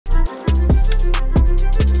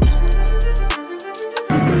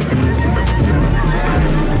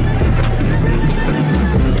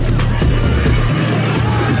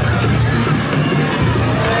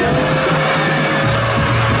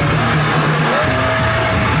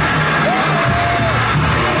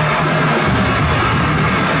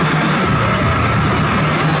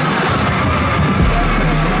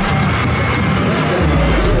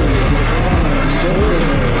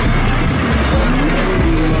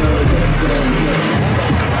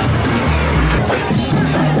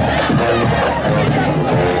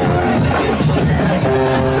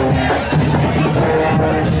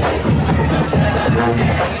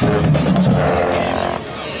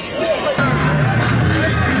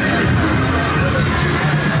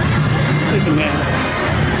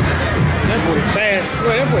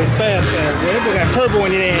Boy, that boy's fast, boy. That boy got turbo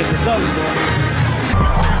in his ass or something, boy.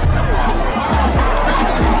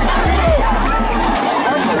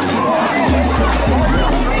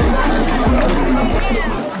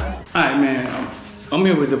 Alright, man. I'm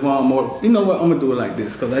here with Devaughn Mortimer. You know what? I'm gonna do it like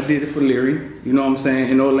this, because I did it for Leary. You know what I'm saying?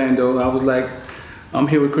 In Orlando. I was like, I'm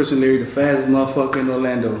here with Christian Leary, the fastest motherfucker in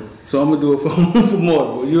Orlando. So I'm gonna do it for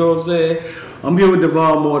Mortimer. You know what I'm saying? I'm here with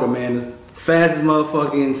Devaughn Mortimer, man. The fastest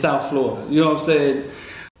motherfucker in South Florida. You know what I'm saying?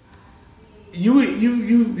 You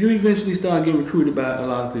eventually start getting recruited by a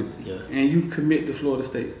lot of people. Yeah. And you commit to Florida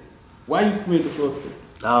State. Why you commit to Florida State?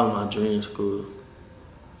 That was my dream school.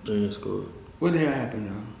 Dream school. What the hell happened,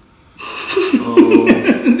 y'all?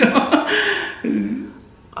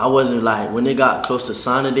 I wasn't like, when it got close to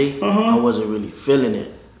signing day, I wasn't really feeling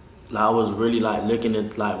it. Like I was really like looking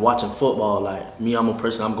at, like watching football. Like me, I'm a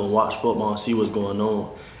person, I'm gonna watch football and see what's going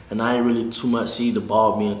on. And I ain't really too much see the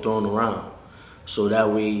ball being thrown around. So that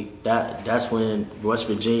way, that's when West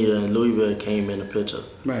Virginia and Louisville came in the picture.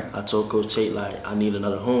 Right. I told Coach Tate, like, I need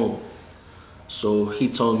another home. So he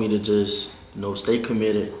told me to just, stay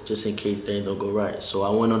committed just in case things don't go right. So I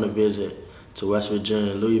went on a visit to West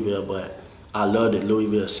Virginia and Louisville, but I loved the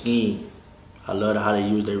Louisville scheme. I loved how they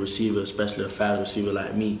use their receiver, especially a fast receiver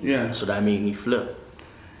like me. Yeah. So that made me flip.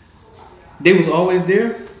 They was always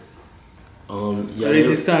there? Yeah. Or they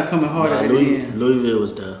just started coming harder at the end? Louisville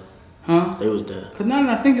was there. Huh? They was there. Cause now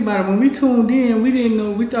that I think about it, when we tuned in, we didn't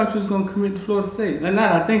know. We thought you was gonna commit to Florida State. Like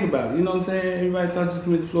now that I think about it, you know what I'm saying? Everybody thought you was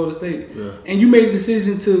commit to Florida State. Yeah. And you made a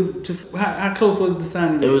decision to how close was the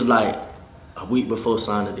signing day? It was like a week before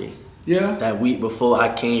signing day. Yeah. That week before I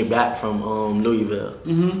came back from Louisville.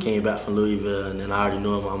 Came back from Louisville, and then I already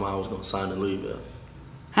knew in my mind I was gonna sign in Louisville.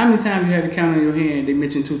 How many times you had to count on your hand? They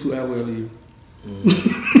mentioned Tutu Atwell to you.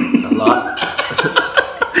 A lot.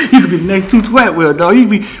 You could be the next Tutu Atwell, dog. You could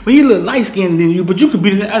be, well, he a little light skinned than you, but you could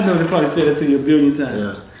be the. I know they probably said that to you a billion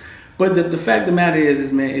times. Yeah. But the fact of the matter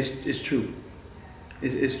is man, it's true.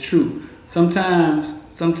 It's true. Sometimes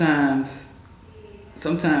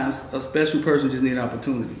a special person just need an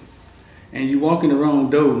opportunity, and you walk in the wrong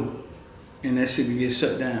door, and that shit can get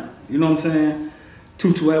shut down. You know what I'm saying?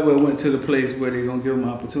 Tutu Atwell went to the place where they're gonna give him an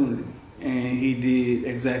opportunity, and he did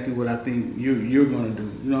exactly what I think you're gonna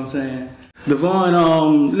do. You know what I'm saying?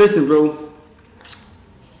 Devaughn, listen, bro.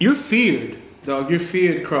 You're feared, dog. You're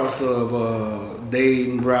feared across of Dade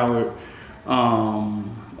and Broward.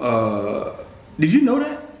 Did you know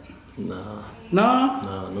that? Nah. Nah?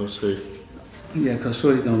 Nah, no shit. Yeah, because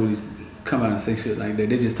shorties don't really come out and say shit like that.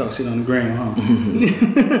 They just talk shit on the gram, huh?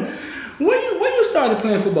 When you started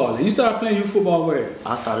playing football? You started playing youth football where?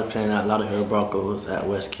 I started playing at Lauderdale Broncos at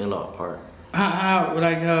West Kinlock Park. How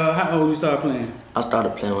old you started playing? I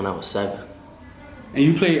started playing when I was 7. And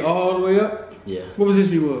you played all the way up? Yeah. What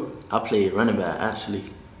position you were? I played running back, actually.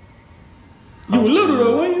 You were little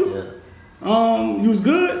though, weren't you? Yeah. You was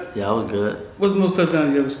good? Yeah, I was good. What's the most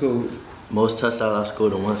touchdowns you ever scored? Most touchdowns I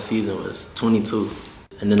scored in one season was 22.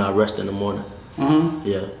 And then I rushed in the morning.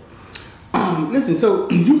 Yeah. Listen, so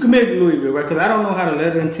you committed to Louisville, right? Because I don't know how the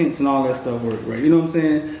letter of intents and all that stuff work, right? You know what I'm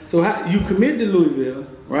saying? So you committed to Louisville,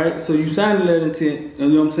 right? So you signed the letter of intent,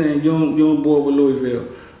 and you know what I'm saying? You're on board with Louisville.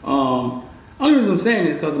 Only reason I'm saying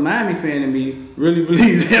this because the Miami fan in me really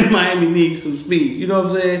believes that Miami needs some speed. You know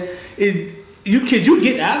what I'm saying? Could you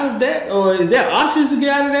get out of that, or is there options to get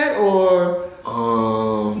out of that, or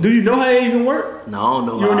do you know how it even work? No, I don't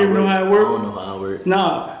know. You don't even know how it work. I don't know how it work.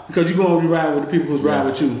 Nah, because you're gonna be riding with the people who's riding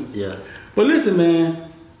with you. Yeah. But listen,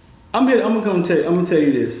 man, I'm gonna tell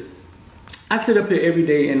you this. I sit up here every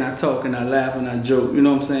day and I talk and I laugh and I joke. You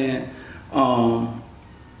know what I'm saying?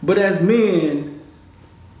 But as men,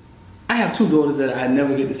 I have 2 daughters that I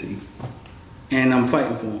never get to see, and I'm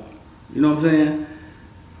fighting for them. You know what I'm saying?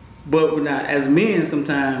 But as men,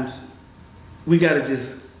 sometimes we gotta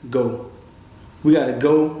just go. We gotta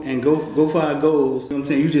go and go for our goals. You know what I'm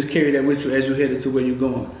saying? You just carry that with you as you headed to where you're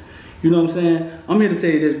going. You know what I'm saying? I'm here to tell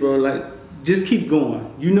you this, bro. Like, just keep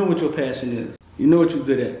going. You know what your passion is. You know what you're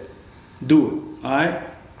good at. Do it. All right?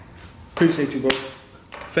 Appreciate you, bro.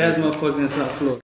 Fast motherfucker in South Florida.